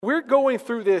We're going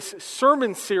through this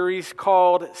sermon series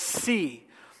called See,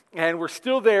 and we're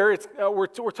still there. We're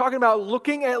talking about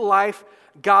looking at life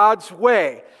God's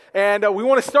way, and we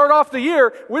want to start off the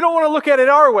year. We don't want to look at it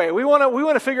our way. We want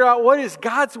to figure out what is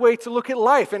God's way to look at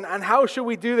life, and how should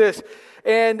we do this.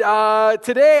 And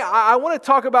today, I want to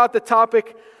talk about the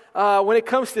topic when it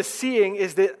comes to seeing.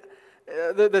 Is that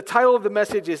the title of the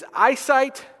message is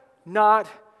Eyesight, Not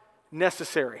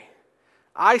Necessary.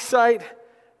 Eyesight,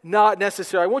 not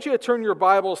necessary. I want you to turn your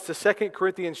Bibles to 2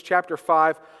 Corinthians chapter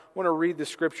 5. I want to read the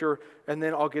scripture, and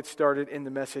then I'll get started in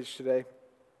the message today.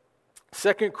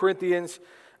 2 Corinthians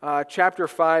chapter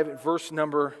 5, verse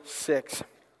number 6.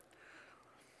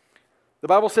 The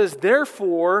Bible says,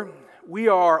 "Therefore we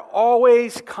are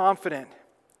always confident,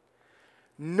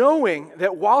 knowing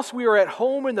that whilst we are at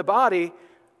home in the body,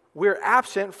 we are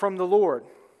absent from the Lord.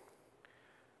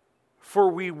 For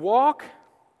we walk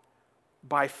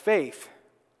by faith,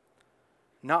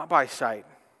 not by sight.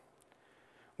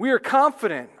 We are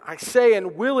confident, I say,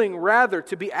 and willing rather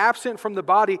to be absent from the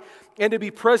body and to be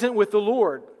present with the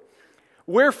Lord.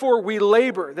 Wherefore we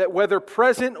labor that whether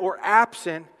present or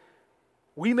absent,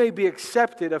 we may be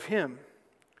accepted of Him.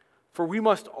 For we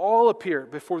must all appear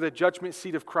before the judgment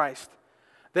seat of Christ,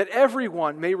 that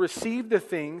everyone may receive the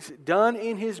things done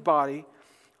in his body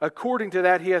according to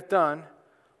that he hath done,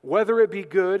 whether it be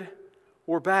good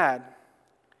or bad.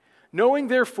 Knowing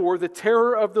therefore the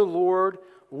terror of the Lord,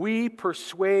 we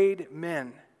persuade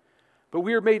men. But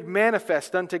we are made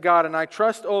manifest unto God, and I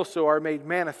trust also are made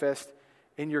manifest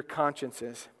in your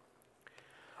consciences."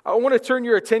 I want to turn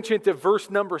your attention to verse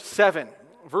number 7.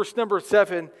 Verse number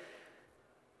 7,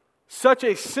 such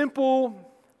a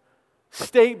simple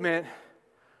statement,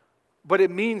 but it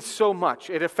means so much.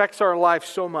 It affects our life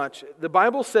so much. The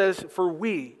Bible says, for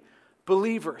we,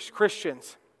 believers,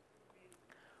 Christians,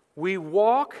 we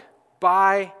walk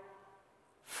by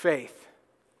faith,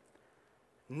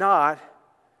 not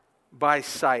by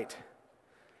sight.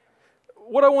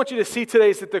 What I want you to see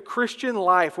today is that the Christian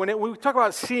life, when we talk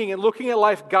about seeing and looking at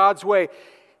life God's way,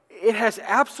 it has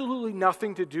absolutely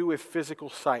nothing to do with physical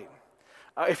sight.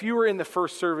 If you were in the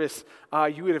first service,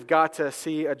 you would have got to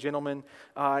see a gentleman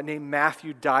named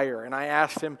Matthew Dyer, and I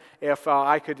asked him if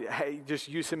I could just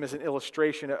use him as an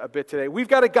illustration a bit today. We've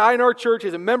got a guy in our church,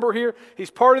 he's a member here,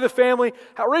 he's part of the family.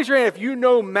 Raise your hand if you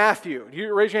know Matthew.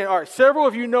 You raise your hand. All right, several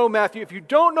of you know Matthew. If you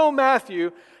don't know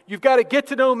Matthew, you've got to get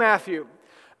to know Matthew.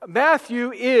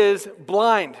 Matthew is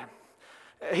blind.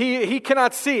 He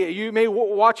cannot see. You may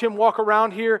watch him walk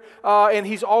around here, and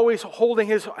he's always holding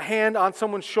his hand on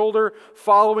someone's shoulder,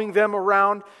 following them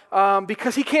around,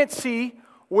 because he can't see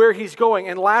where he's going.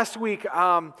 And last week,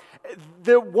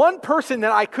 the one person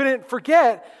that I couldn't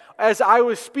forget as I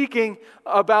was speaking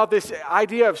about this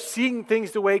idea of seeing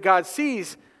things the way God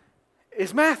sees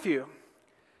is Matthew.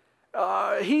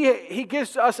 He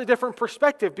gives us a different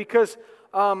perspective because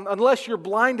unless you're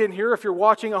blind in here, if you're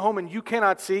watching at home and you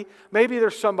cannot see, maybe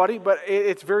there's somebody, but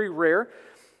it's very rare.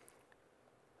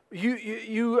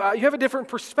 You have a different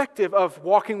perspective of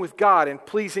walking with God and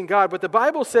pleasing God. But the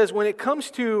Bible says when it comes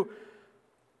to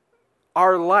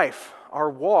our life, our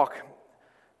walk,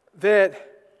 that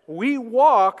we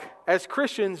walk as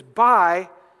Christians by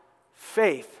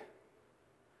faith,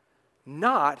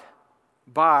 not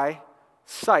by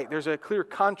sight. There's a clear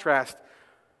contrast.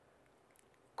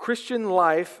 The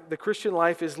Christian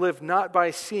life is lived not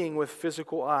by seeing with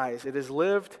physical eyes. It is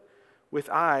lived with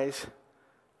eyes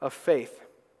of faith.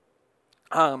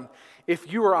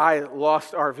 If you or I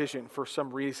lost our vision for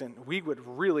some reason, we would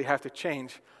really have to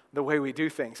change the way we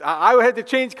do things. I would have to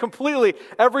change completely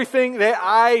everything that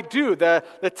I do, the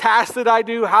tasks that I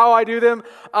do, how I do them.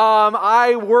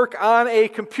 I work on a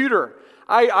computer.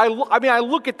 I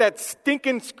look at that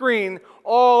stinking screen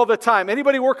all the time.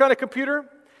 Anybody work on a computer?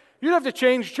 You'd have to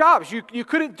change jobs. You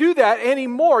couldn't do that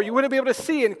anymore. You wouldn't be able to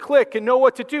see and click and know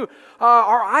what to do.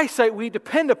 Our eyesight, we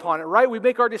depend upon it, right? We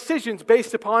make our decisions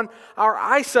based upon our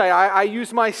eyesight. I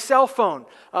use my cell phone.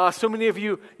 So many of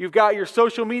you, you've got your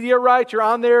social media, right? You're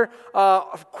on there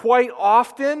quite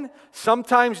often,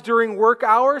 sometimes during work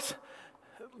hours.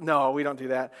 No, we don't do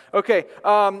that. Okay,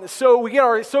 so we get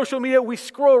our social media, we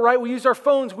scroll, right? We use our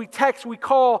phones, we text, we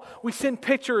call, we send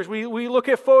pictures, we look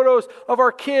at photos of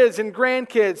our kids and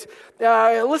grandkids.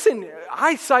 Listen,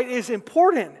 eyesight is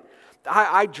important.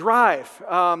 I drive.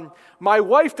 My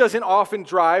wife doesn't often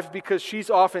drive because she's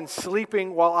often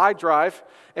sleeping while I drive.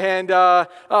 But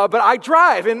I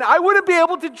drive, and I wouldn't be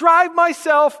able to drive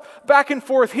myself back and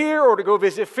forth here or to go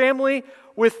visit family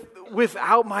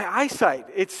without my eyesight.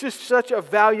 It's just such a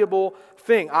valuable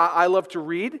thing. I love to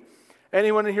read.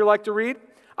 Anyone in here like to read?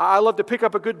 I love to pick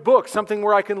up a good book, something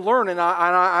where I can learn, and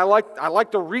I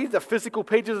like to read the physical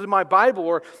pages of my Bible,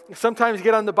 or sometimes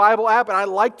get on the Bible app, and I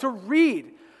like to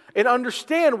read and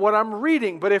understand what I'm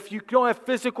reading. But if you don't have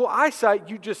physical eyesight,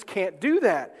 you just can't do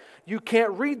that. You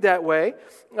can't read that way,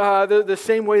 the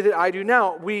same way that I do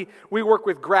now. We work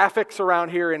with graphics around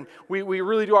here, and we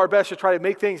really do our best to try to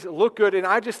make things look good. And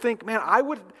I just think, man,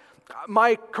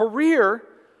 my career,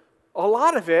 a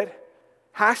lot of it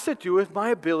has to do with my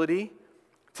ability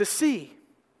to see.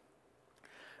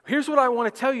 Here's what I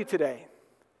want to tell you today.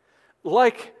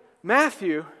 Like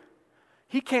Matthew,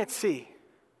 he can't see.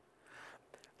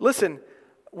 Listen,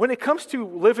 when it comes to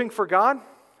living for God,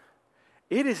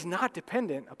 it is not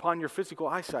dependent upon your physical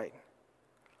eyesight.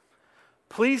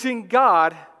 Pleasing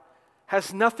God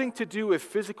has nothing to do with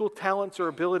physical talents or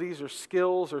abilities or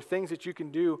skills or things that you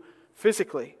can do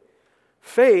physically.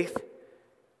 Faith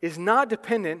is not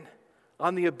dependent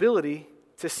on the ability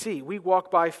to see. We walk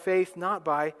by faith, not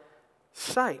by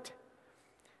sight.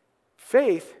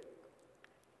 Faith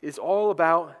is all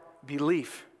about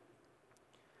belief.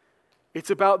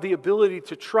 It's about the ability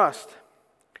to trust.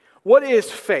 What is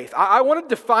faith? I want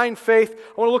to define faith.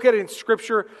 I want to look at it in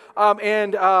Scripture. We're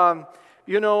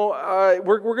going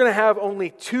to have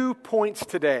only 2 points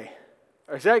today.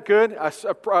 Is that good?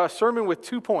 A sermon with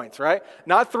 2 points, right?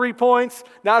 Not 3 points,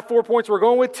 not 4 points. We're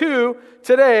going with 2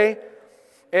 today.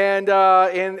 And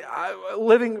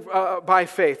living by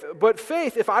faith. But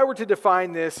faith, if I were to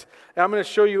define this, and I'm going to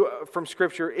show you from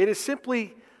Scripture, it is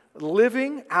simply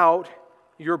living out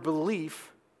your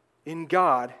belief in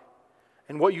God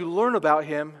and what you learn about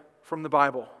Him from the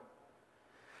Bible.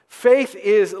 Faith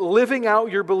is living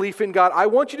out your belief in God. I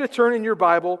want you to turn in your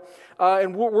Bible,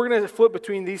 and we're going to flip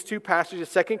between these two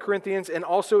passages, 2 Corinthians and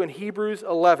also in Hebrews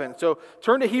 11. So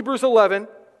turn to Hebrews 11.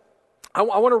 I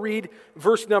want to read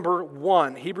verse number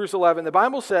 1, Hebrews 11. The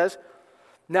Bible says,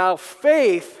 "Now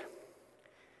faith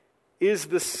is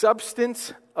the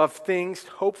substance of things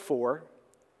hoped for,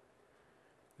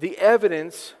 the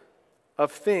evidence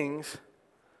of things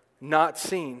not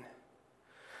seen."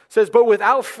 It says, but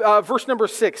without, verse number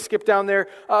 6, skip down there,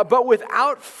 but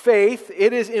without faith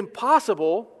it is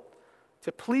impossible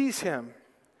to please Him.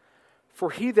 For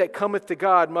he that cometh to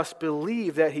God must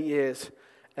believe that He is,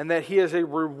 and that He is a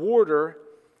rewarder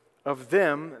of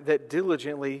them that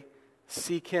diligently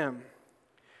seek Him.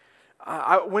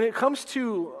 When it comes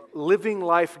to living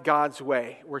life God's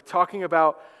way, we're talking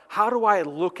about how do I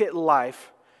look at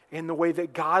life in the way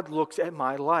that God looks at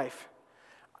my life.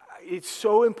 It's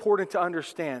so important to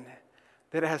understand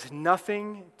that it has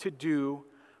nothing to do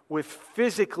with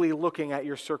physically looking at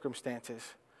your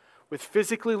circumstances, with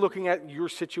physically looking at your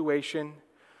situation.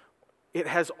 It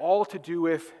has all to do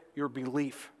with your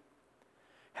belief.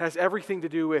 It has everything to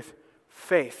do with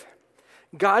faith.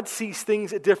 God sees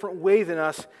things a different way than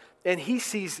us, and He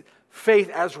sees faith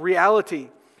as reality.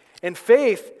 And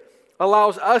faith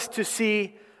allows us to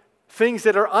see things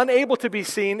that are unable to be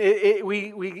seen.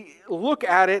 We look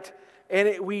at it,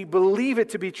 and we believe it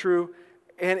to be true,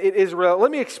 and it is real.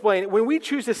 Let me explain. When we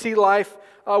choose to see life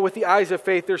with the eyes of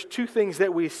faith, there's 2 things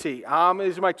that we see. These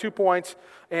are my 2 points,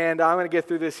 and I'm going to get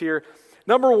through this here.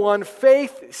 Number 1,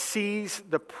 faith sees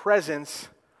the presence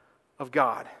of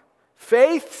God.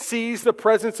 Faith sees the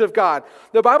presence of God.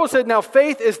 The Bible said, now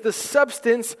faith is the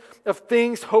substance of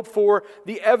things hoped for,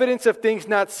 the evidence of things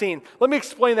not seen. Let me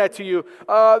explain that to you.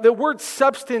 The word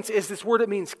substance is this word that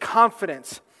means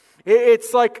confidence.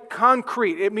 It's like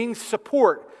concrete. It means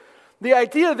support. The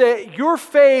idea that your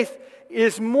faith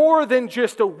is more than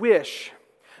just a wish.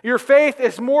 Your faith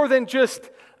is more than just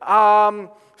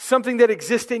something that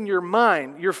exists in your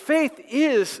mind. Your faith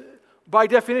is, by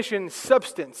definition,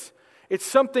 substance. It's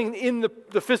something in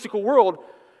the physical world.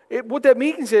 What that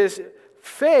means is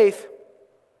faith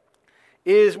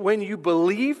is when you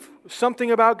believe something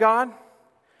about God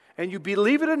and you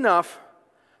believe it enough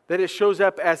that it shows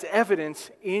up as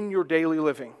evidence in your daily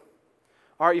living.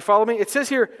 All right, you follow me? It says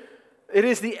here, it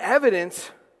is the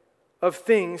evidence of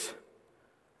things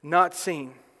not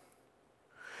seen.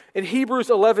 In Hebrews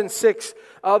 11:6,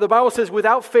 the Bible says,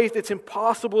 without faith it's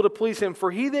impossible to please Him,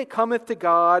 for he that cometh to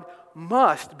God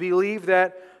must believe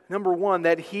that, number 1,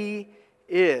 that He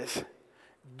is.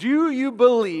 Do you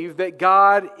believe that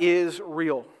God is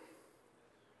real?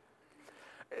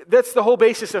 That's the whole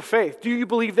basis of faith. Do you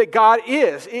believe that God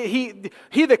is? He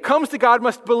that comes to God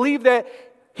must believe that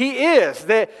He is,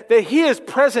 that He is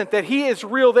present, that He is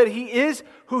real, that He is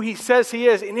who He says He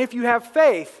is. And if you have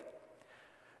faith,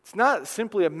 it's not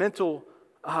simply a mental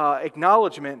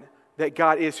acknowledgement that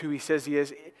God is who He says He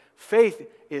is. Faith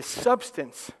is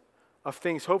substance of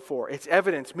things hoped for. It's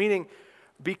evidence, meaning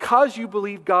because you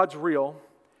believe God's real,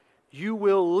 you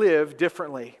will live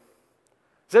differently.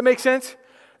 Does that make sense?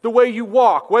 The way you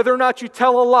walk, whether or not you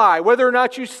tell a lie, whether or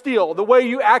not you steal, the way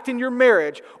you act in your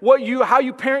marriage, how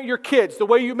you parent your kids, the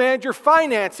way you manage your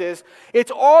finances,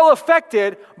 it's all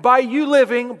affected by you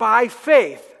living by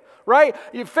faith, right?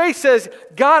 Your faith says,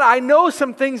 God, I know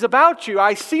some things about you.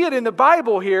 I see it in the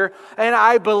Bible here, and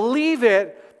I believe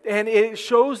it, and it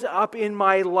shows up in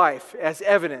my life as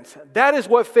evidence. That is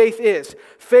what faith is.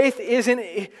 Faith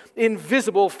isn't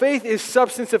invisible. Faith is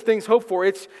substance of things hoped for.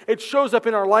 It shows up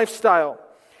in our lifestyle.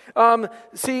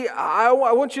 I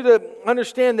want you to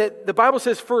understand that the Bible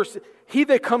says first, he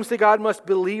that comes to God must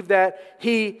believe that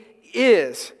he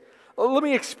is. Let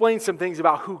me explain some things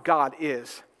about who God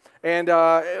is. And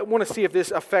I want to see if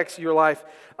this affects your life.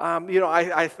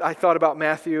 I thought about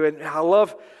Matthew, and I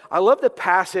love the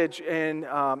passage in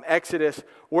Exodus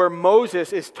where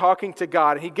Moses is talking to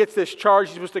God. And he gets this charge.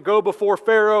 He's supposed to go before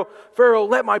Pharaoh. Pharaoh,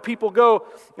 let my people go.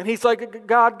 And he's like,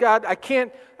 God, I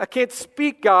can't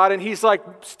speak, God. And he's like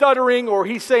stuttering, or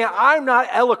he's saying, I'm not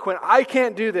eloquent. I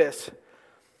can't do this.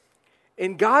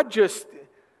 And God just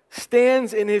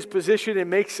stands in his position and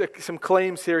makes some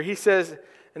claims here. He says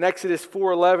in Exodus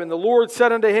 4:11, the Lord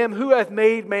said unto him, who hath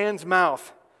made man's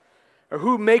mouth? Or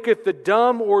who maketh the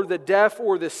dumb or the deaf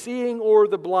or the seeing or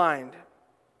the blind?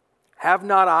 Have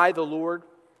not I the Lord?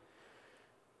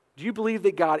 Do you believe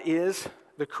that God is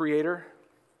the Creator?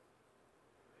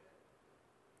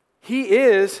 He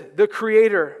is the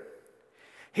Creator.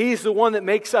 He's the one that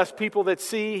makes us people that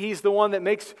see. He's the one that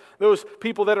makes those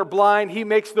people that are blind. He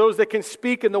makes those that can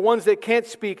speak and the ones that can't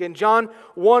speak. In John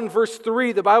 1 verse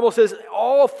 3, the Bible says,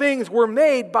 all things were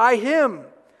made by Him.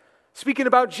 Speaking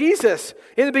about Jesus,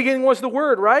 in the beginning was the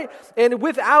Word, right? And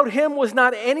without Him was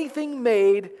not anything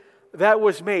made that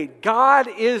was made. God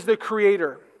is the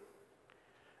Creator.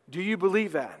 Do you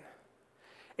believe that?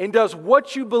 And does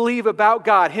what you believe about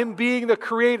God, Him being the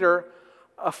Creator,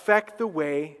 affect the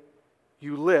way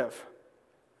you live?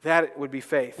 That would be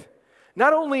faith.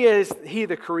 Not only is He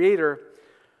the Creator,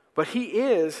 but He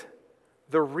is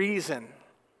the reason.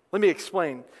 Let me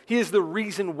explain. He is the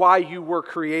reason why you were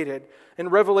created. In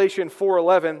Revelation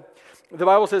 4:11, the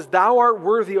Bible says, thou art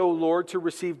worthy, O Lord, to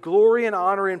receive glory and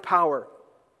honor and power,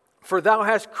 for thou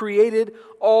hast created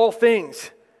all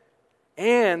things,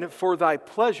 and for thy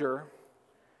pleasure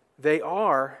they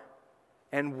are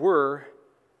and were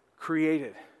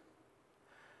created.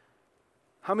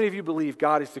 How many of you believe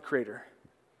God is the Creator?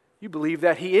 You believe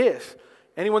that He is.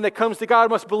 Anyone that comes to God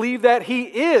must believe that He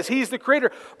is. He's the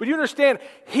Creator. But you understand,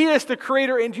 He is the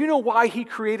Creator, and do you know why He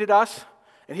created us?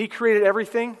 And He created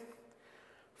everything?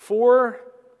 For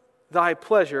thy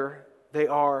pleasure they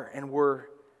are and were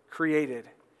created.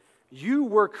 You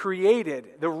were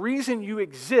created. The reason you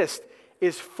exist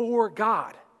is for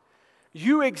God.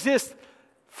 You exist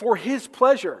for His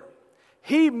pleasure.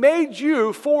 He made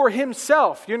you for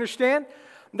Himself. You understand?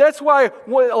 That's why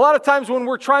a lot of times when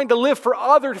we're trying to live for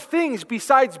other things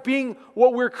besides being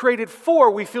what we're created for,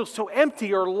 we feel so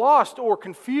empty or lost or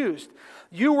confused.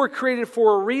 You were created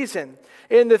for a reason.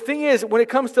 And the thing is, when it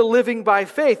comes to living by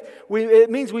faith, it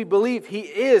means we believe He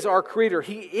is our Creator.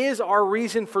 He is our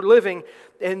reason for living,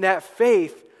 and that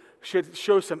faith should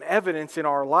show some evidence in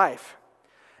our life.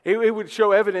 It would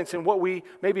show evidence in what we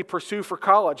maybe pursue for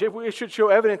college. It should show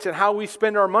evidence in how we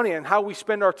spend our money and how we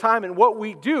spend our time and what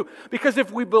we do. Because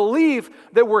if we believe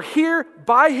that we're here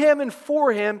by Him and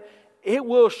for Him, it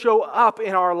will show up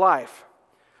in our life.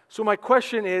 So my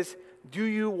question is, do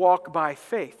you walk by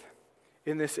faith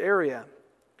in this area?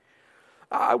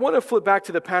 I want to flip back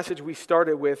to the passage we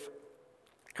started with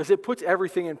because it puts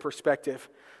everything in perspective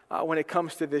when it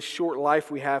comes to this short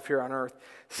life we have here on earth.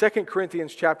 2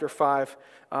 Corinthians chapter 5,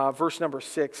 verse number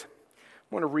 6.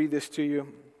 I want to read this to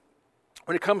you.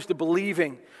 When it comes to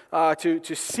believing,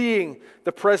 to seeing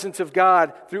the presence of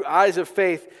God through eyes of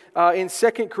faith, in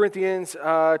 2 Corinthians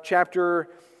chapter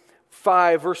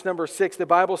 5, verse number 6, the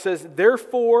Bible says,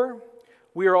 therefore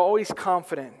we are always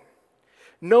confident,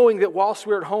 knowing that whilst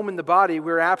we are at home in the body,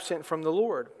 we are absent from the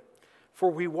Lord. For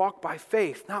we walk by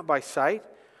faith, not by sight.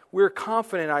 We are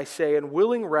confident, I say, and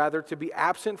willing rather to be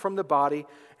absent from the body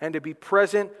and to be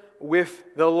present with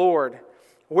the Lord.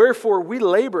 Wherefore we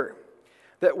labor,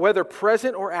 that whether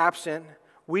present or absent,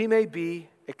 we may be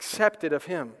accepted of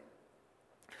Him.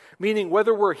 Meaning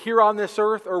whether we're here on this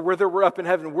earth or whether we're up in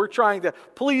heaven, we're trying to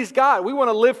please God. We want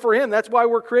to live for Him. That's why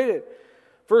we're created.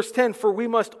 Verse 10, for we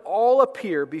must all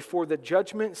appear before the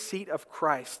judgment seat of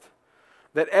Christ,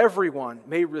 that everyone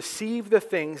may receive the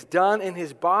things done in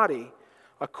his body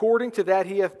according to that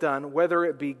he hath done, whether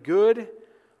it be good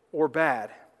or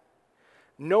bad.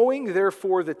 Knowing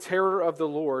therefore the terror of the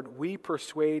Lord, we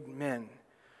persuade men.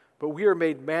 but we are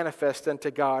made manifest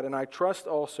unto God, and I trust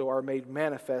also are made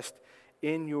manifest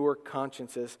in your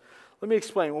consciences. Let me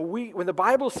explain. When the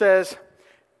Bible says,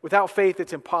 without faith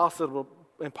it's impossible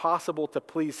to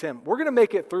please Him, we're going to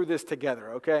make it through this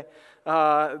together, okay?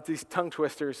 These tongue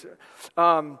twisters.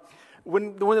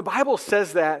 When the Bible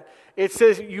says that, it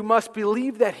says you must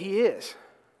believe that He is.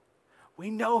 We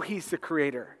know He's the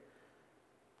Creator.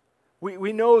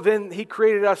 We know then He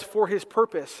created us for His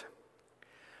purpose.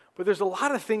 But there's a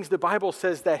lot of things the Bible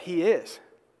says that He is.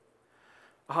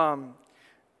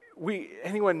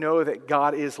 Anyone know that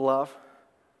God is love?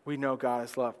 We know God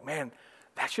is love. Man,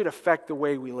 that should affect the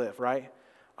way we live, right?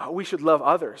 We should love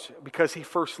others because He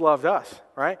first loved us,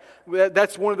 right?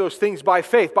 That's one of those things by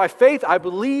faith. By faith, I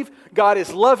believe God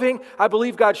is loving. I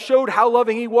believe God showed how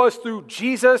loving He was through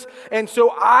Jesus. And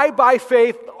so I, by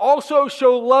faith, also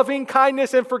show loving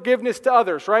kindness and forgiveness to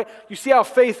others, right? You see how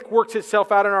faith works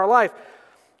itself out in our life.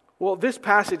 Well, this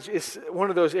passage is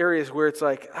one of those areas where it's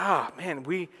like, man,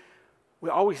 we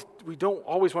don't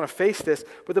always want to face this.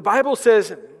 But the Bible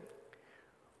says,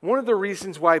 one of the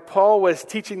reasons why Paul was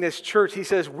teaching this church, he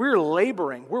says, we're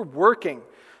laboring, we're working,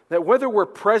 that whether we're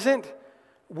present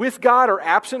with God or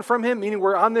absent from Him, meaning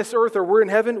we're on this earth or we're in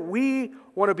heaven, we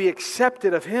want to be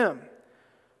accepted of Him.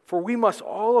 For we must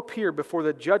all appear before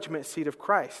the judgment seat of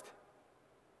Christ.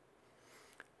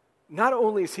 Not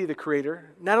only is He the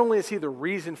Creator, not only is He the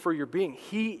reason for your being,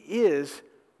 He is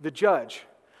the judge.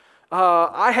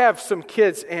 I have some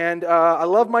kids, and I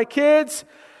love my kids.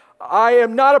 I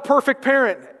am not a perfect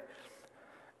parent.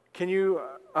 Can you,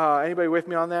 anybody with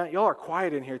me on that? Y'all are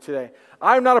quiet in here today.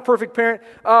 I'm not a perfect parent.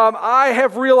 I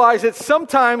have realized that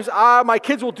sometimes my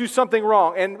kids will do something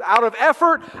wrong, and out of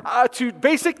effort to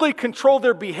basically control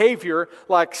their behavior,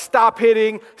 like stop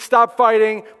hitting, stop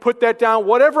fighting, put that down,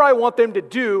 whatever I want them to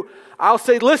do, I'll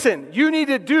say, listen, you need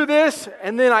to do this,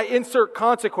 and then I insert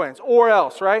consequence, or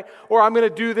else, right? Or I'm going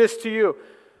to do this to you.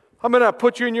 I'm going to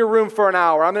put you in your room for an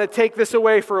hour. I'm going to take this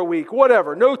away for a week,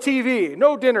 whatever. No TV,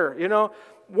 no dinner,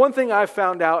 One thing I've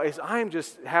found out is I'm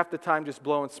just half the time just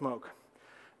blowing smoke.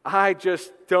 I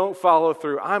just don't follow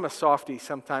through. I'm a softie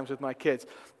sometimes with my kids.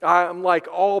 I'm like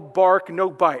all bark,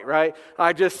 no bite, right?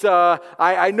 I just,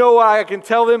 I know I can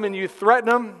tell them and you threaten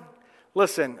them.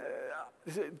 Listen,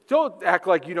 don't act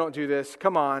like you don't do this.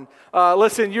 Come on.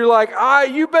 Listen, you're like,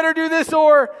 you better do this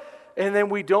and then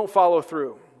we don't follow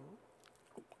through.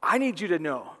 I need you to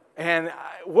know, and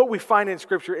what we find in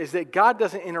Scripture is that God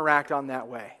doesn't interact on that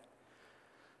way.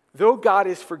 Though God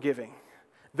is forgiving,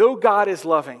 though God is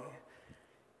loving,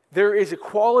 there is a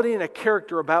quality and a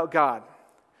character about God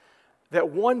that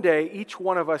one day each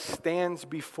one of us stands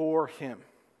before Him.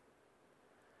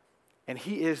 And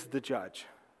He is the judge.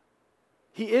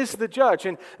 He is the judge.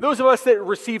 And those of us that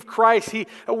receive Christ,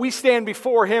 we stand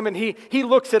before Him and He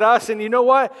looks at us, and you know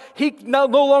what? He's no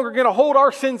longer going to hold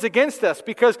our sins against us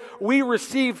because we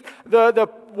received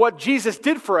what Jesus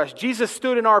did for us. Jesus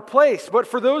stood in our place. But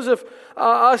for those of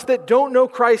us that don't know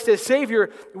Christ as Savior,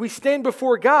 we stand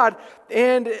before God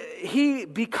and He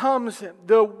becomes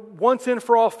the once and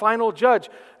for all final judge.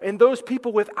 And those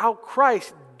people without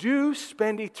Christ do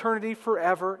spend eternity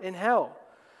forever in hell.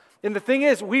 And the thing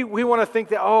is, we want to think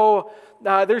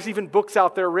that, there's even books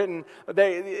out there written.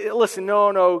 Listen,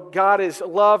 no, God is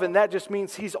love, and that just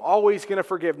means He's always going to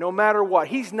forgive, no matter what.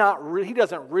 He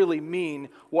doesn't really mean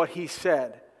what He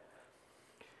said.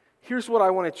 Here's what I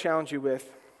want to challenge you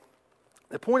with.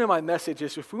 The point of my message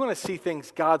is, if we want to see things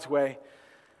God's way,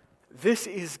 this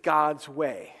is God's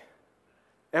way.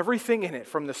 Everything in it,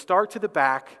 from the start to the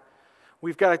back.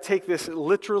 We've got to take this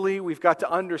literally. We've got to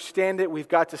understand it. We've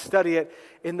got to study it.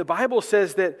 And the Bible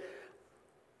says that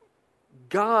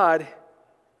God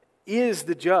is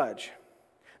the judge,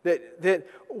 that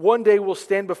one day we'll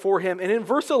stand before Him. And in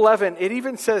verse 11, it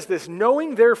even says this,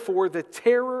 knowing therefore the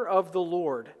terror of the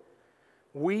Lord,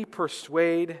 we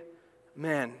persuade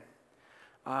men.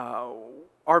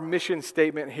 Our mission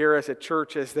statement here as a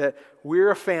church is that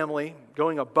we're a family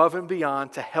going above and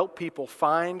beyond to help people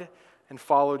find and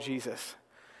follow Jesus.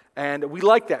 And we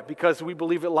like that because we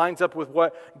believe it lines up with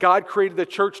what God created the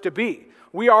church to be.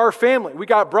 We are a family. We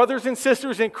got brothers and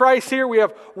sisters in Christ here. We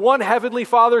have one heavenly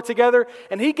Father together.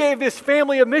 And He gave this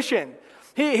family a mission.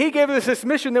 He gave us this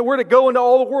mission that we're to go into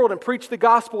all the world and preach the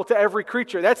gospel to every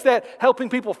creature. That's that helping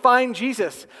people find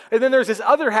Jesus. And then there's this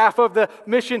other half of the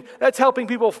mission that's helping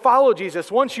people follow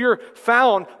Jesus. Once you're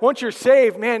found, once you're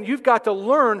saved, man, you've got to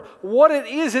learn what it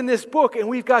is in this book, and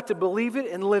we've got to believe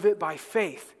it and live it by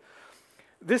faith.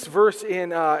 This verse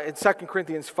in 2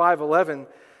 Corinthians 5:11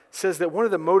 says that one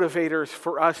of the motivators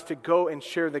for us to go and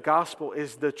share the gospel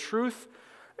is the truth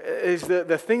is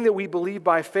the thing that we believe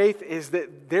by faith is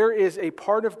that there is a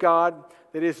part of God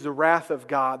that is the wrath of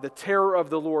God, the terror of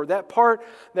the Lord. That part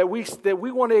that we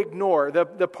want to ignore,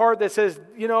 the part that says,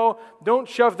 don't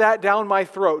shove that down my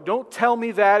throat. Don't tell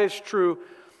me that is true.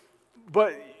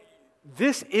 But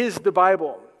this is the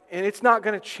Bible, and it's not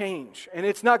going to change. And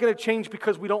it's not going to change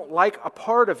because we don't like a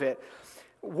part of it.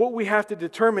 What we have to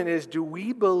determine is, do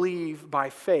we believe by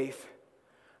faith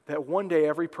that one day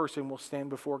every person will stand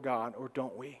before God, or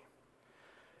don't we?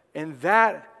 And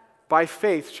that, by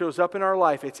faith, shows up in our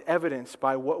life. It's evidenced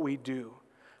by what we do,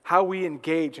 how we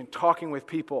engage in talking with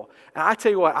people. And I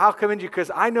tell you what, I'll commend you because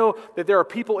I know that there are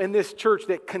people in this church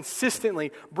that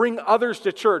consistently bring others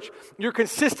to church. You're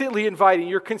consistently inviting.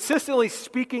 You're consistently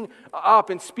speaking up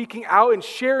and speaking out and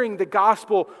sharing the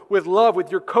gospel with love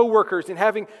with your coworkers and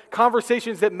having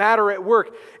conversations that matter at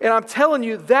work. And I'm telling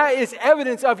you, that is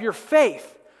evidence of your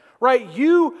faith. Right?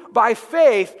 You, by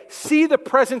faith, see the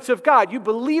presence of God. You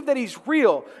believe that He's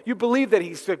real. You believe that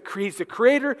He's the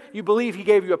Creator. You believe He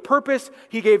gave you a purpose.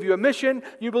 He gave you a mission.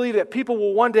 You believe that people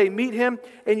will one day meet Him,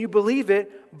 and you believe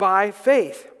it by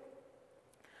faith.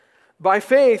 By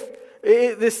faith,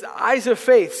 this eyes of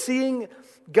faith, seeing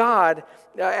God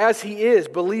as He is,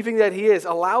 believing that He is,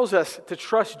 allows us to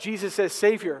trust Jesus as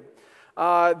Savior.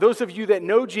 Those of you that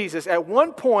know Jesus, at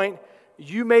one point,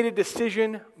 you made a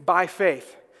decision by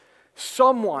faith.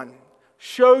 Someone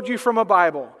showed you from a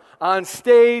Bible, on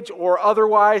stage or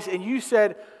otherwise, and you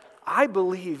said, I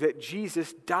believe that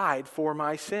Jesus died for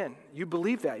my sin. You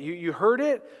believe that. You heard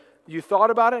it. You thought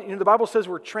about it. The Bible says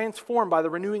we're transformed by the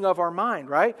renewing of our mind,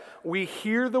 right? We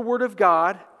hear the Word of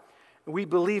God, and we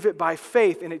believe it by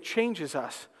faith, and it changes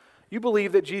us. You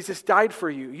believe that Jesus died for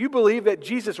you. You believe that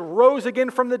Jesus rose again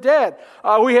from the dead.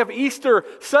 We have Easter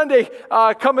Sunday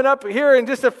coming up here in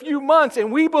just a few months,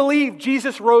 and we believe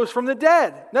Jesus rose from the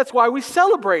dead. That's why we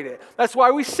celebrate it. That's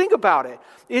why we sing about it.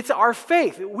 It's our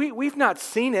faith. We've not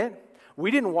seen it.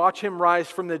 We didn't watch Him rise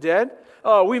from the dead.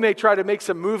 We may try to make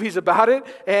some movies about it,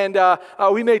 and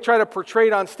we may try to portray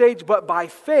it on stage, but by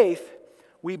faith,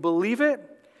 we believe it,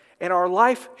 and our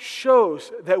life shows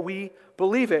that we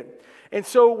believe it. And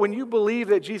so when you believe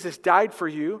that Jesus died for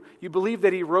you, you believe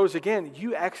that He rose again,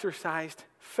 you exercised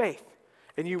faith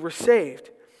and you were saved.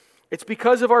 It's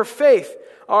because of our faith,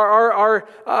 our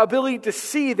ability to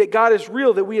see that God is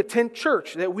real, that we attend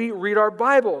church, that we read our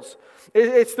Bibles.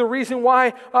 It's the reason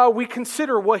why we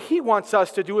consider what He wants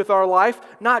us to do with our life,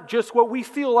 not just what we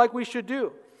feel like we should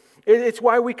do. It's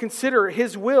why we consider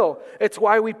His will. It's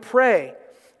why we pray.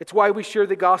 It's why we share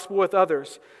the gospel with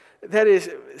others. That is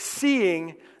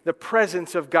seeing the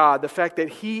presence of God, the fact that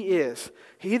He is.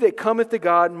 He that cometh to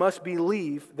God must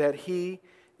believe that He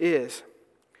is.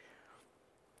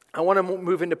 I want to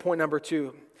move into point number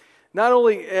 2. Not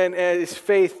only is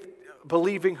faith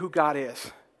believing who God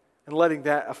is and letting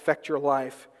that affect your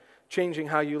life, changing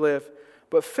how you live,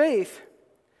 but faith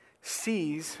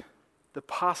sees the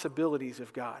possibilities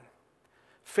of God.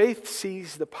 Faith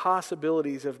sees the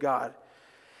possibilities of God.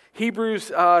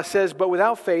 Hebrews says, but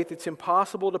without faith it's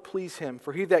impossible to please Him.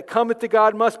 For he that cometh to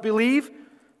God must believe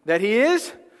that He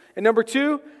is. And number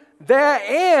 2,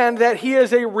 that He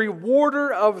is a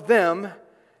rewarder of them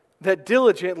that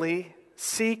diligently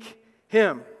seek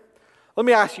Him. Let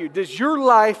me ask you, does your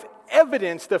life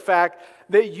evidence the fact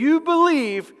that you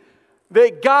believe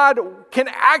that God can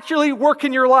actually work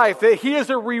in your life, that He is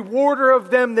a rewarder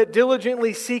of them that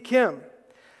diligently seek Him?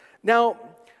 Now,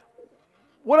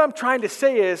 what I'm trying to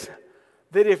say is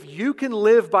that if you can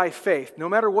live by faith, no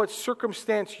matter what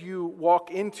circumstance you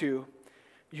walk into,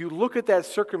 you look at that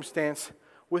circumstance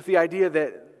with the idea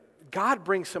that God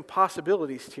brings some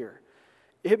possibilities here.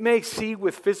 It may seem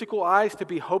with physical eyes to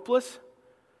be hopeless.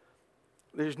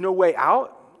 There's no way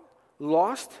out,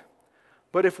 lost.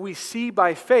 But if we see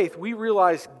by faith, we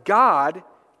realize God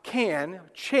can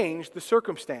change the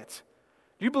circumstance.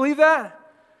 Do you believe that?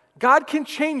 God can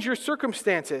change your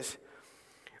circumstances.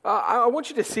 I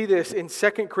want you to see this in 2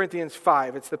 Corinthians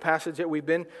 5. It's the passage that we've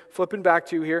been flipping back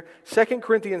to here. 2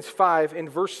 Corinthians 5 in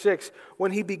verse 6.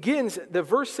 When he begins, the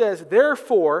verse says,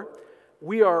 therefore,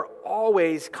 we are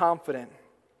always confident,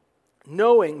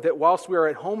 knowing that whilst we are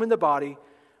at home in the body,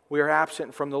 we are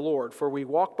absent from the Lord. For we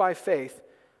walk by faith,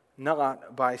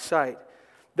 not by sight.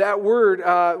 That word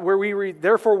where we read,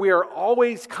 therefore we are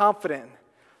always confident.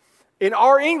 In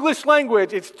our English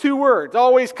language, it's 2 words,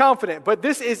 always confident. But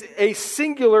this is a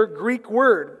singular Greek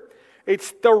word.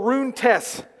 It's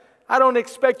therountes. I don't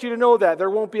expect you to know that. There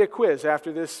won't be a quiz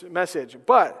after this message.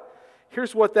 But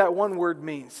here's what that one word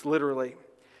means, literally. It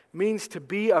means to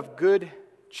be of good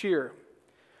cheer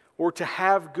or to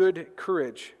have good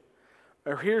courage.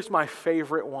 Or here's my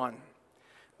favorite one.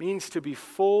 means to be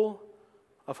full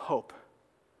of hope.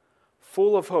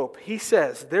 Full of hope. He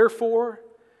says, therefore,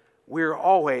 we're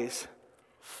always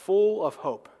full of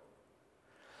hope.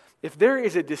 If there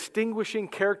is a distinguishing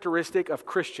characteristic of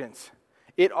Christians,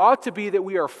 it ought to be that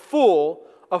we are full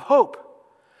of hope.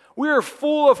 We are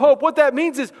full of hope. What that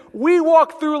means is we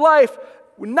walk through life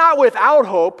not without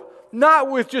hope,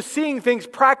 not with just seeing things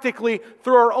practically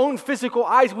through our own physical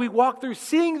eyes. We walk through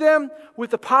seeing them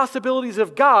with the possibilities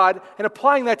of God and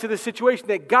applying that to the situation.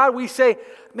 That God, we say,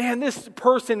 man, this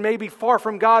person may be far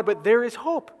from God, but there is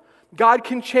hope. God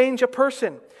can change a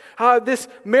person. This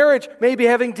marriage may be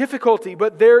having difficulty,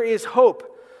 but there is hope.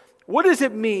 What does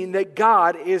it mean that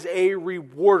God is a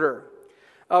rewarder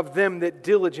of them that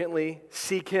diligently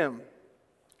seek Him?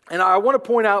 And I want to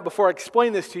point out before I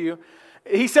explain this to you,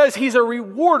 He says He's a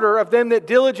rewarder of them that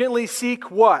diligently seek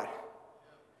what?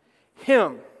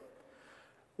 Him.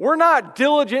 We're not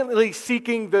diligently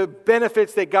seeking the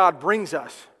benefits that God brings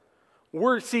us.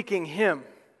 We're seeking Him.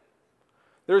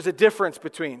 There's a difference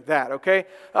between that, okay?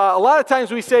 A lot of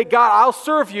times we say, God, I'll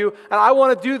serve you, and I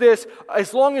want to do this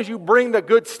as long as you bring the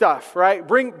good stuff, right?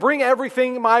 Bring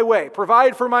everything my way.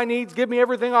 Provide for my needs. Give me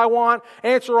everything I want.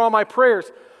 Answer all my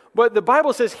prayers. But the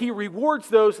Bible says He rewards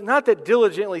those not that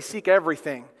diligently seek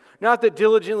everything, not that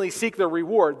diligently seek the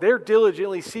reward. They're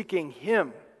diligently seeking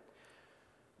Him.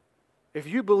 If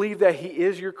you believe that He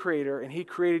is your Creator and He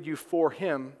created you for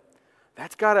Him,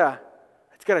 that's got to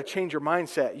change your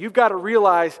mindset. You've got to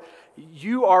realize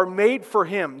you are made for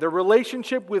Him. The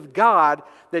relationship with God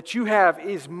that you have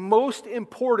is most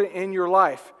important in your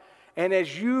life. And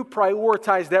as you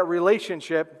prioritize that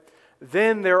relationship,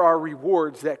 then there are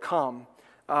rewards that come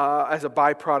as a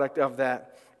byproduct of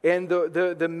that. And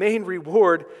the main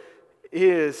reward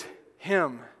is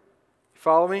Him.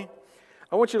 Follow me?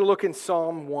 I want you to look in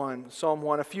Psalm 1. Psalm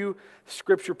 1, a few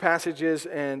scripture passages,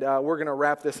 and we're going to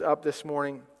wrap this up this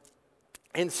morning.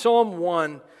 In Psalm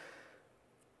 1,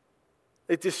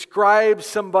 it describes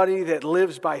somebody that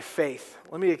lives by faith.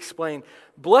 Let me explain.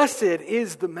 Blessed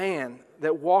is the man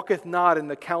that walketh not in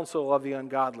the counsel of the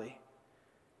ungodly,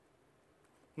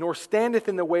 nor standeth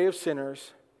in the way of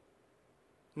sinners,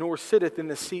 nor sitteth in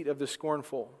the seat of the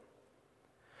scornful.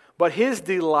 But his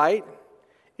delight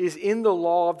is in the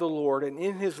law of the Lord, and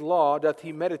in His law doth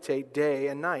he meditate day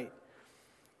and night.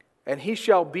 And he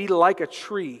shall be like a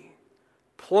tree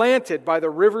planted by the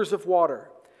rivers of water,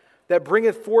 that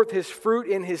bringeth forth his fruit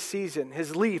in his season.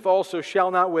 His leaf also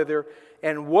shall not wither,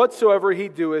 and whatsoever he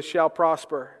doeth shall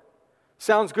prosper.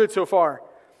 Sounds good so far.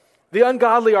 The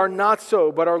ungodly are not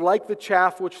so, but are like the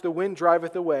chaff which the wind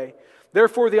driveth away.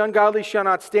 Therefore the ungodly shall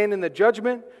not stand in the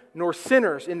judgment, nor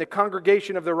sinners in the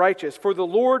congregation of the righteous. For the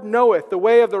Lord knoweth the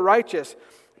way of the righteous,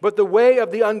 but the way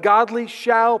of the ungodly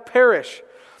shall perish.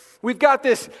 We've got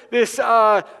this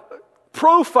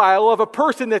profile of a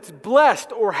person that's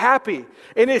blessed or happy.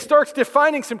 And it starts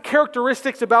defining some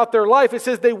characteristics about their life. It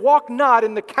says they walk not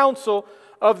in the counsel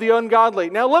of the ungodly.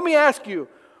 Now let me ask you,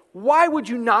 why would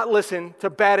you not listen to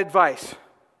bad advice?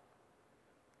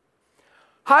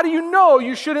 How do you know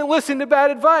you shouldn't listen to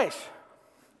bad advice?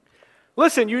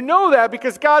 Listen, you know that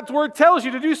because God's Word tells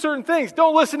you to do certain things.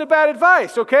 Don't listen to bad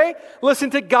advice, okay? Listen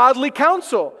to godly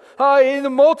counsel. In the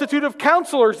multitude of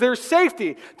counselors, there's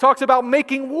safety. Talks about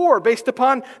making war based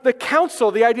upon the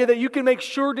counsel, the idea that you can make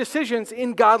sure decisions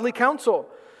in godly counsel.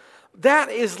 That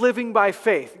is living by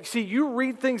faith. You see, you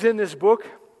read things in this book,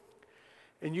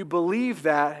 and you believe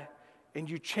that, and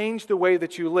you change the way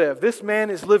that you live. This man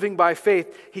is living by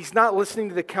faith. He's not listening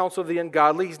to the counsel of the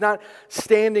ungodly. He's not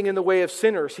standing in the way of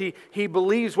sinners. He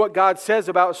believes what God says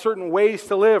about certain ways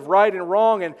to live, right and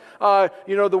wrong, and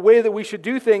the way that we should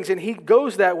do things, and he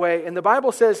goes that way. And the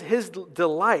Bible says his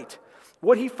delight,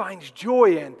 what he finds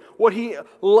joy in, what he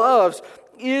loves,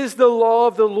 is the law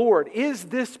of the Lord, is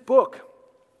this book,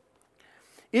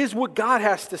 is what God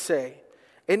has to say.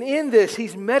 And in this,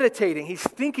 he's meditating, he's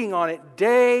thinking on it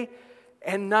day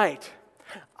and night.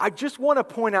 I just want to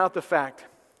point out the fact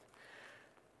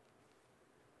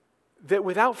that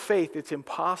without faith, it's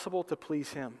impossible to please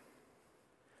Him.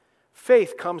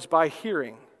 Faith comes by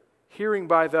hearing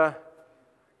by the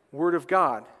Word of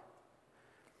God.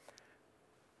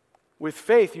 With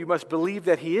faith, you must believe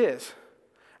that He is,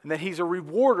 and that He's a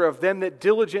rewarder of them that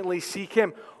diligently seek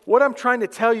Him. What I'm trying to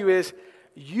tell you is,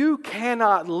 you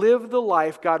cannot live the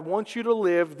life God wants you to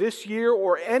live this year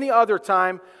or any other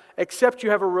time except you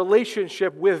have a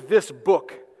relationship with this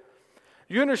book.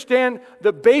 You understand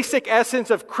the basic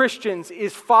essence of Christians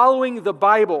is following the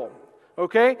Bible.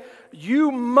 Okay?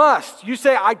 You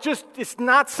say, it's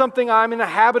not something I'm in a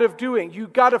habit of doing. You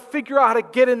got to figure out how to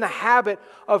get in the habit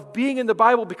of being in the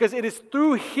Bible, because it is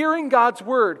through hearing God's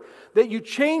word that you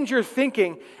change your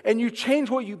thinking and you change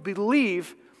what you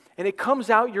believe, and it comes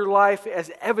out your life as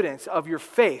evidence of your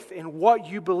faith in what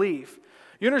you believe.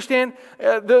 You understand?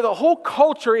 The whole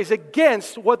culture is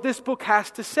against what this book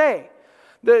has to say.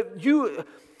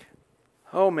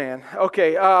 Oh man,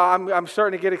 okay, I'm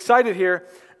starting to get excited here.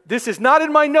 This is not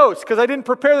in my notes because I didn't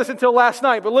prepare this until last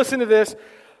night, but listen to this.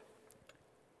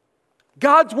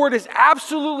 God's word is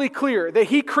absolutely clear that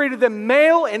He created them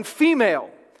male and female.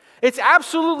 It's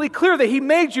absolutely clear that He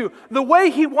made you the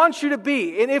way He wants you to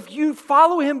be. And if you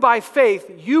follow Him by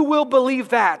faith, you will believe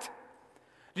that.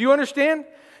 Do you understand?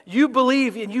 You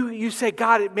believe and you say,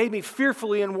 God, it made me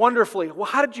fearfully and wonderfully. Well,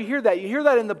 how did you hear that? You hear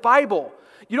that in the Bible.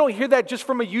 You don't hear that just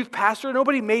from a youth pastor.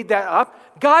 Nobody made that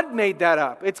up. God made that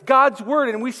up. It's God's word.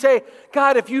 And we say,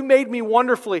 God, if you made me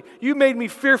wonderfully, you made me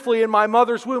fearfully in my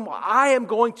mother's womb, I am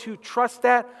going to trust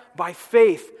that by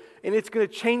faith. And it's going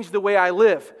to change the way I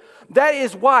live. That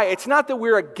is why it's not that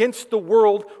we're against the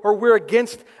world or we're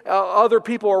against other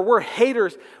people or we're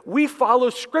haters. We follow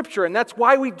Scripture, and that's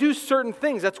why we do certain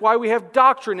things. That's why we have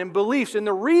doctrine and beliefs. And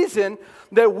the reason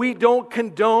that we don't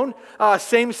condone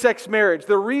same-sex marriage,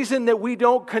 the reason that we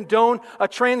don't condone a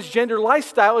transgender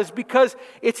lifestyle is because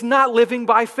it's not living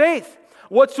by faith.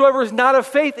 Whatsoever is not of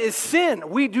faith is sin.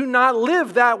 We do not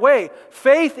live that way.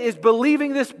 Faith is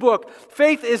believing this book.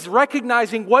 Faith is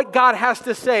recognizing what God has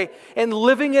to say and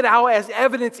living it out as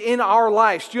evidence in our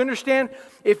lives. Do you understand?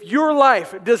 If your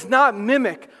life does not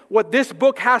mimic what this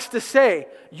book has to say,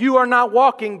 you are not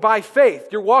walking by faith.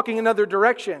 You're walking another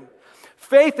direction.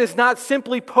 Faith is not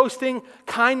simply posting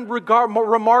kind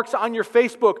remarks on your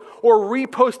Facebook or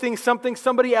reposting something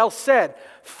somebody else said.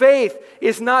 Faith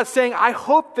is not saying, I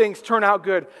hope things turn out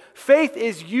good. Faith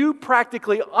is you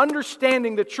practically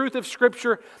understanding the truth of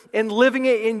Scripture and living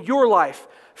it in your life.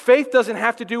 Faith doesn't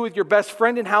have to do with your best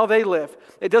friend and how they live.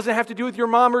 It doesn't have to do with your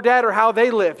mom or dad or how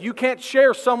they live. You can't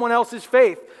share someone else's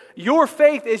faith. Your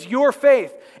faith is your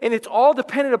faith, and it's all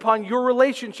dependent upon your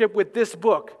relationship with this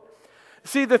book.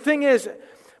 See, the thing is,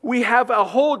 we have a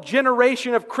whole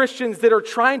generation of Christians that are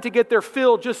trying to get their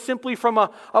fill just simply from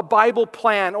a Bible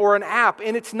plan or an app,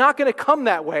 and it's not going to come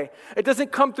that way. It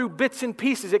doesn't come through bits and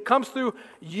pieces. It comes through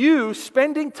you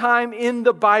spending time in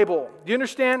the Bible. Do you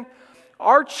understand?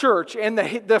 Our church and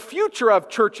the future of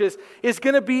churches is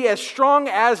going to be as strong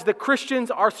as the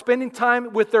Christians are spending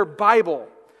time with their Bible.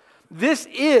 This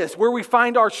is where we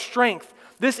find our strength.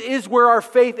 This is where our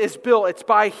faith is built. It's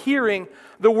by hearing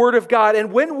the Word of God.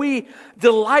 And when we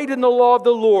delight in the law of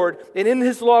the Lord, and in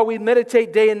His law we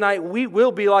meditate day and night, we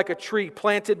will be like a tree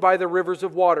planted by the rivers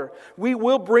of water. We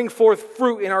will bring forth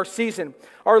fruit in our season.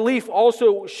 Our leaf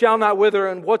also shall not wither,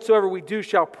 and whatsoever we do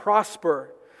shall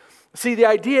prosper. See, the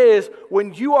idea is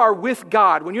when you are with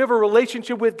God, when you have a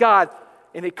relationship with God,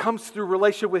 and it comes through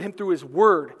relationship with Him through His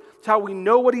Word, it's how we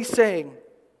know what He's saying,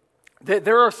 that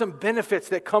there are some benefits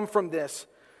that come from this.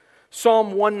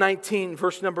 Psalm 119,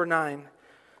 verse number 9,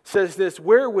 says this,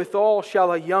 wherewithal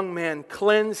shall a young man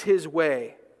cleanse his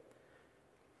way?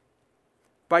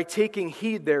 By taking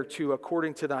heed thereto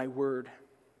according to thy word.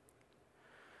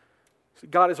 So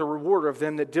God is a rewarder of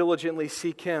them that diligently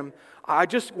seek Him. I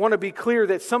just want to be clear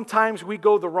that sometimes we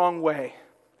go the wrong way.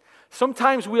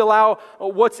 Sometimes we allow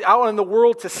what's out in the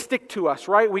world to stick to us,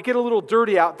 right? We get a little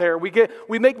dirty out there.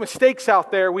 We make mistakes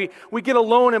out there. We get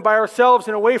alone and by ourselves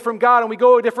and away from God, and we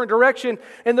go a different direction.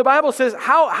 And the Bible says,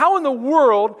 how in the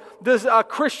world does a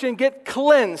Christian get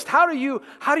cleansed? Do you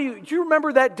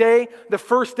remember that day, the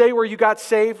first day where you got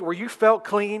saved, where you felt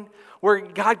clean? Where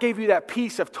God gave you that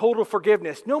peace of total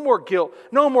forgiveness. No more guilt,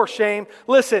 no more shame.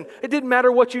 Listen, it didn't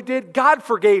matter what you did, God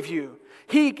forgave you.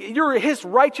 His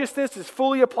righteousness is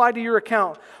fully applied to your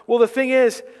account. Well, the thing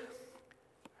is,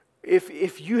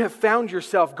 if you have found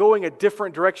yourself going a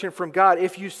different direction from God,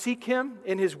 if you seek Him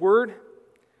in His Word,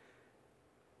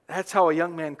 that's how a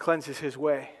young man cleanses his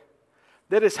way.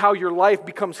 That is how your life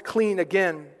becomes clean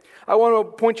again. I want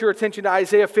to point your attention to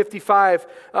Isaiah 55,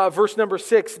 verse number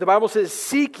 6. The Bible says,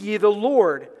 seek ye the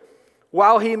Lord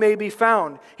while He may be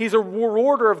found. He's a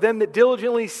rewarder of them that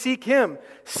diligently seek Him.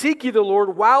 Seek ye the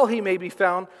Lord while He may be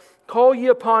found. Call ye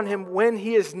upon Him when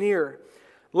He is near.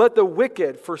 Let the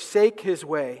wicked forsake his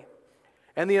way,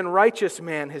 and the unrighteous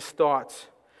man his thoughts.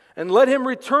 And let him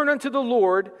return unto the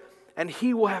Lord, and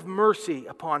He will have mercy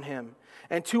upon him.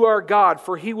 And to our God,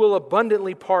 for He will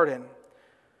abundantly pardon.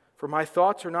 For my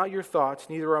thoughts are not your thoughts,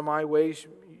 neither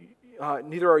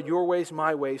are your ways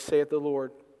my ways, saith the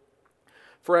Lord.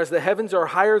 For as the heavens are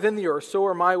higher than the earth, so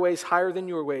are my ways higher than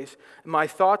your ways, and my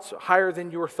thoughts higher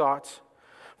than your thoughts.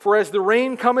 For as the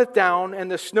rain cometh down,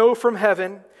 and the snow from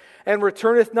heaven, and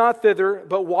returneth not thither,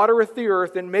 but watereth the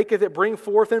earth, and maketh it bring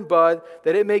forth and bud,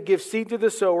 that it may give seed to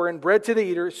the sower, and bread to the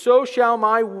eater, so shall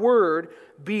my word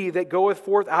be that goeth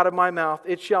forth out of my mouth.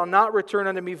 It shall not return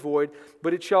unto me void,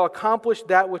 but it shall accomplish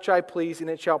that which I please, and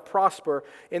it shall prosper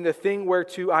in the thing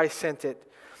whereto I sent it.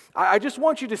 I just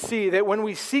want you to see that when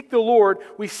we seek the Lord,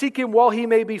 we seek Him while He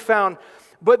may be found.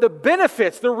 But the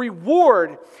benefits, the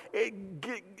reward,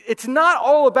 it's not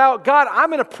all about, God, I'm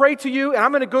going to pray to you and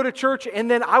I'm going to go to church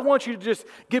and then I want you to just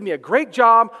give me a great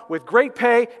job with great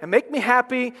pay and make me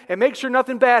happy and make sure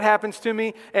nothing bad happens to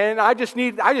me. And I just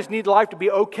need life to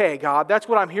be okay, God. That's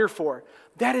what I'm here for.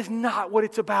 That is not what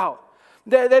it's about.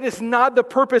 That is not the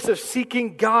purpose of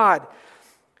seeking God.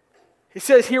 He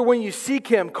says here, when you seek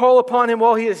Him, call upon Him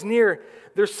while He is near.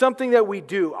 There's something that we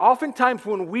do. Oftentimes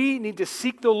when we need to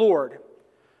seek the Lord,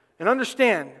 and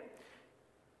understand,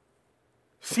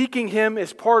 seeking Him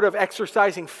is part of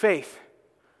exercising faith.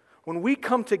 When we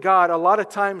come to God, a lot of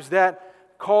times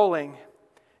that calling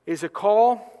is a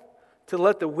call to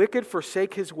let the wicked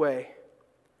forsake his way,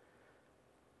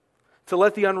 to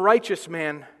let the unrighteous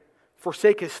man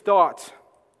forsake his thoughts,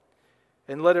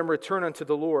 and let him return unto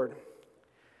the Lord.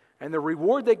 And the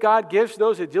reward that God gives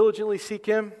those that diligently seek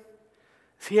Him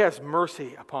is He has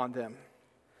mercy upon them.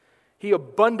 He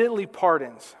abundantly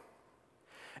pardons.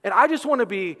 And I just want to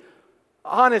be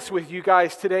honest with you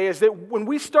guys today is that when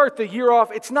we start the year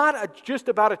off, it's not just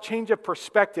about a change of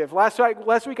perspective. Last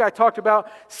week I talked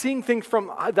about seeing things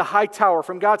from the high tower,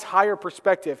 from God's higher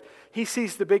perspective. He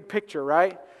sees the big picture,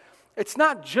 right? It's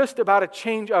not just about a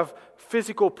change of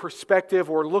physical perspective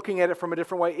or looking at it from a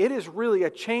different way. It is really a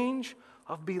change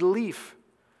of belief.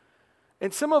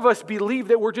 And some of us believe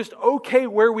that we're just okay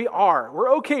where we are.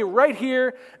 We're okay right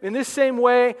here in this same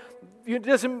way.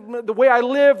 The way I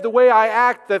live, the way I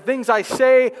act, the things I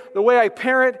say, the way I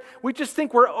parent, we just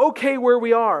think we're okay where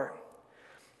we are.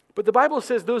 But the Bible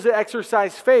says those that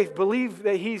exercise faith believe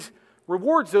that He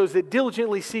rewards those that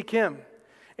diligently seek Him.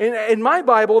 And in my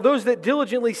Bible, those that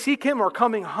diligently seek Him are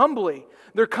coming humbly.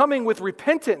 They're coming with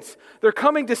repentance. They're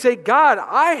coming to say, God,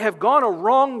 I have gone a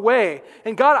wrong way.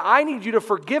 And God, I need you to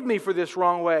forgive me for this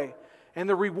wrong way. And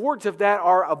the rewards of that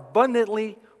are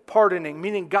abundantly pardoning,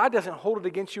 meaning God doesn't hold it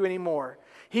against you anymore.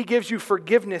 He gives you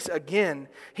forgiveness again.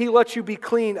 He lets you be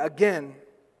clean again.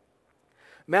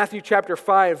 Matthew chapter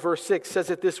 5, verse 6 says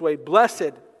it this way,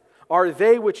 Blessed are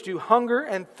they which do hunger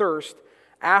and thirst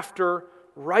after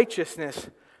righteousness,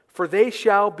 for they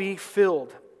shall be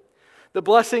filled. The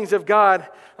blessings of God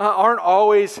aren't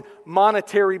always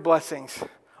monetary blessings.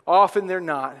 Often they're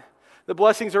not. The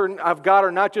blessings of God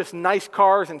are not just nice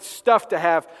cars and stuff to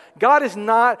have. God is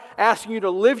not asking you to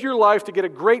live your life to get a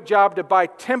great job to buy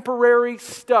temporary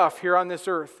stuff here on this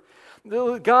earth.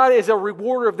 God is a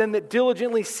rewarder of them that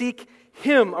diligently seek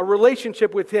Him, a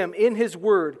relationship with Him in His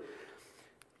Word.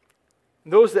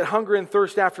 Those that hunger and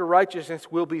thirst after righteousness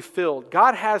will be filled.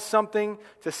 God has something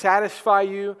to satisfy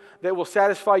you that will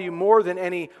satisfy you more than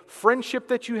any friendship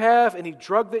that you have, any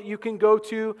drug that you can go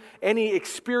to, any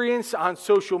experience on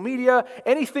social media,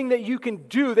 anything that you can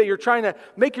do that you're trying to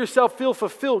make yourself feel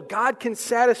fulfilled. God can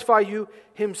satisfy you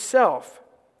Himself.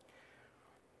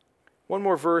 One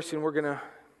more verse and we're going to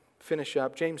finish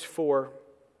up. James 4,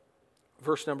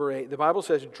 verse number 8. The Bible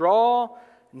says, Draw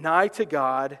nigh to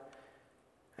God,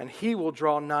 and He will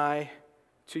draw nigh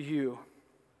to you.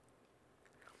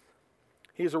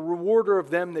 He is a rewarder of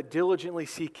them that diligently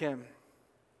seek Him.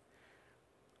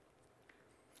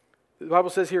 The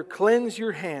Bible says here, Cleanse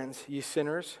your hands, ye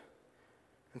sinners,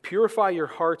 and purify your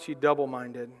hearts, ye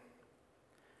double-minded.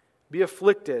 Be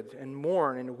afflicted and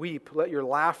mourn and weep. Let your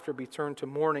laughter be turned to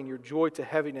mourning, your joy to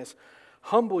heaviness.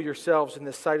 Humble yourselves in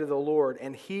the sight of the Lord,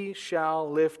 and He shall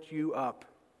lift you up.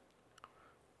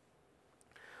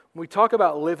 When we talk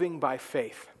about living by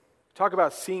faith, talk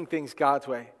about seeing things God's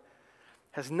way,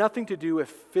 has nothing to do with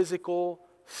physical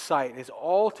sight. It's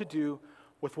all to do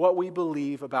with what we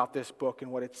believe about this book and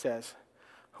what it says.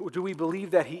 Do we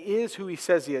believe that He is who He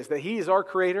says He is, that He is our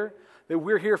Creator, that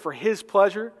we're here for His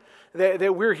pleasure,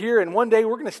 that we're here and one day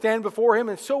we're going to stand before Him,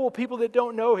 and so will people that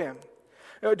don't know Him?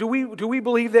 Do we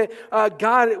believe that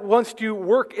God wants to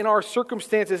work in our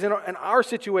circumstances, in our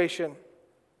situation?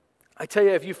 I tell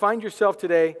you, if you find yourself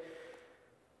today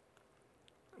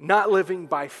not living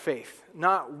by faith,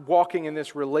 not walking in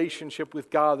this relationship with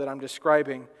God that I'm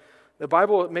describing, the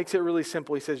Bible makes it really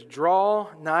simple. He says, Draw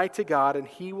nigh to God, and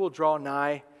He will draw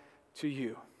nigh to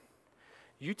you.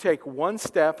 You take one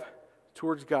step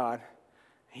towards God,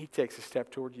 and He takes a step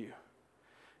toward you.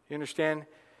 You understand?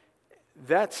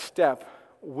 that step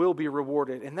will be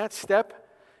rewarded. And that step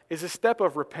is a step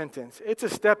of repentance. It's a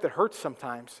step that hurts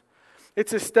sometimes.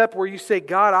 It's a step where you say,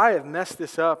 God, I have messed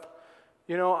this up.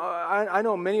 You know, I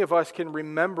know many of us can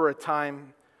remember a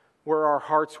time where our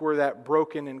hearts were that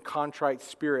broken and contrite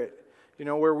spirit. You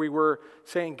know, where we were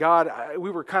saying, God, we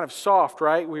were kind of soft,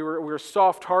 right? We were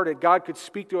soft-hearted. God could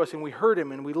speak to us, and we heard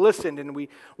Him, and we listened, and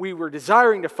we were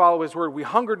desiring to follow His word. We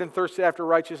hungered and thirsted after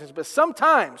righteousness. But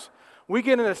sometimes we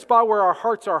get in a spot where our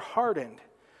hearts are hardened,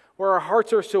 where our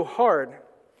hearts are so hard.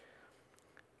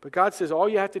 But God says all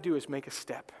you have to do is make a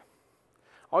step.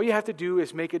 All you have to do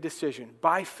is make a decision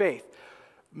by faith.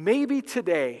 Maybe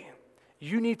today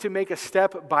you need to make a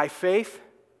step by faith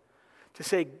to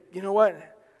say, you know what?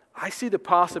 I see the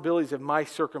possibilities of my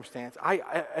circumstance.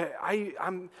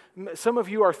 I'm. Some of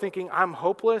you are thinking, I'm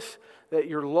hopeless, that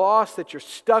you're lost, that you're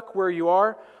stuck where you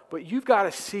are, but you've got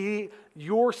to see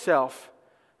yourself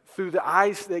through the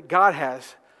eyes that God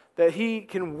has, that He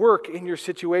can work in your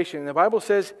situation. And the Bible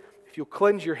says, if you'll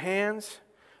cleanse your hands,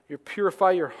 you'll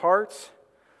purify your hearts,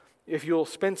 if you'll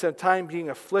spend some time being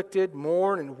afflicted,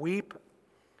 mourn and weep,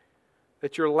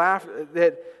 that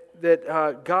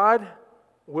God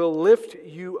will lift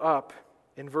you up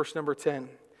in verse number 10.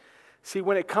 See,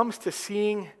 when it comes to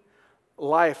seeing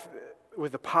life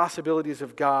with the possibilities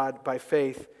of God by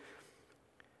faith,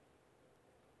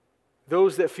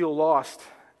 those that feel lost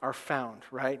are found,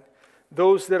 right?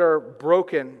 Those that are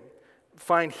broken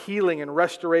find healing and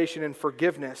restoration and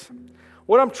forgiveness.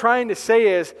 What I'm trying to say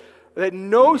is that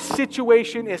no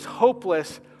situation is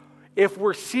hopeless if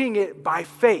we're seeing it by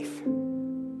faith.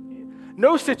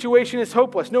 No situation is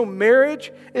hopeless. No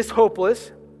marriage is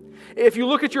hopeless. If you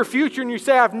look at your future and you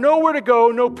say, I have nowhere to go,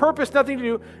 no purpose, nothing to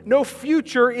do, no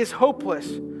future is hopeless.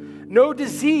 No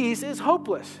disease is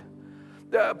hopeless.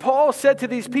 Paul said to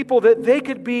these people that they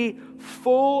could be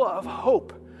full of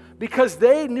hope because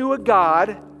they knew a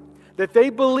God that they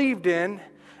believed in,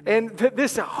 and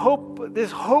this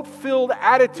hope-filled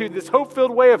attitude, this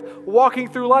hope-filled way of walking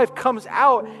through life comes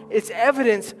out. It's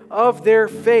evidence of their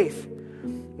faith.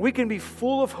 We can be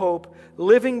full of hope,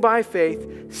 living by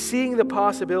faith, seeing the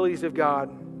possibilities of God.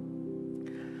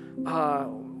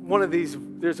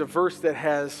 There's a verse that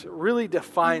has really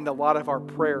defined a lot of our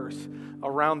prayers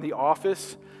around the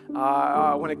office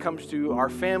when it comes to our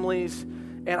families.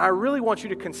 And I really want you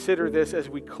to consider this as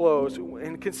we close,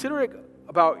 and consider it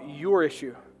about your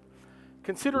issue.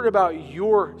 Consider it about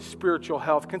your spiritual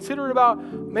health. Consider it about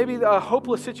maybe a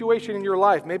hopeless situation in your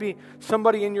life. Maybe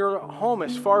somebody in your home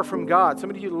is far from God.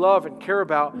 Somebody you love and care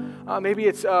about. Maybe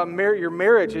it's your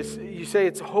marriage. You say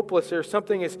it's hopeless or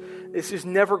something is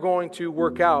never going to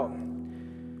work out.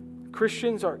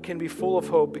 Christians can be full of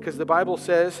hope because the Bible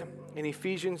says in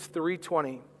Ephesians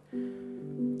 3:20,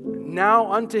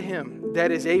 now unto Him that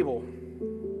is able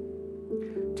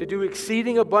to do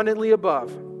exceeding abundantly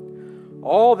above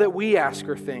all that we ask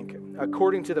or think,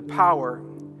 according to the power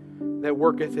that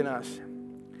worketh in us.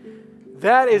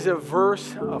 That is a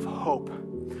verse of hope.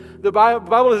 The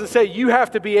Bible doesn't say you have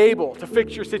to be able to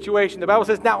fix your situation. The Bible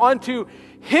says, now unto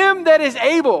Him that is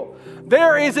able.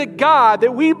 There is a God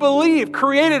that we believe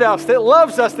created us, that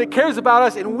loves us, that cares about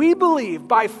us, and we believe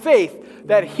by faith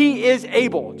that He is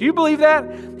able. Do you believe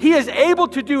that? He is able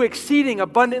to do exceeding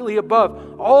abundantly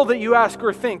above all that you ask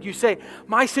or think. You say,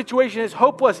 my situation is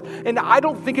hopeless and I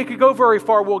don't think it could go very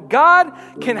far. Well, God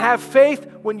can have faith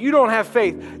when you don't have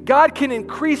faith. God can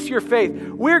increase your faith.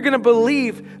 We're going to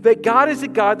believe that God is a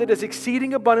God that is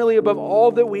exceeding abundantly above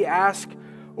all that we ask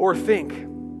or think.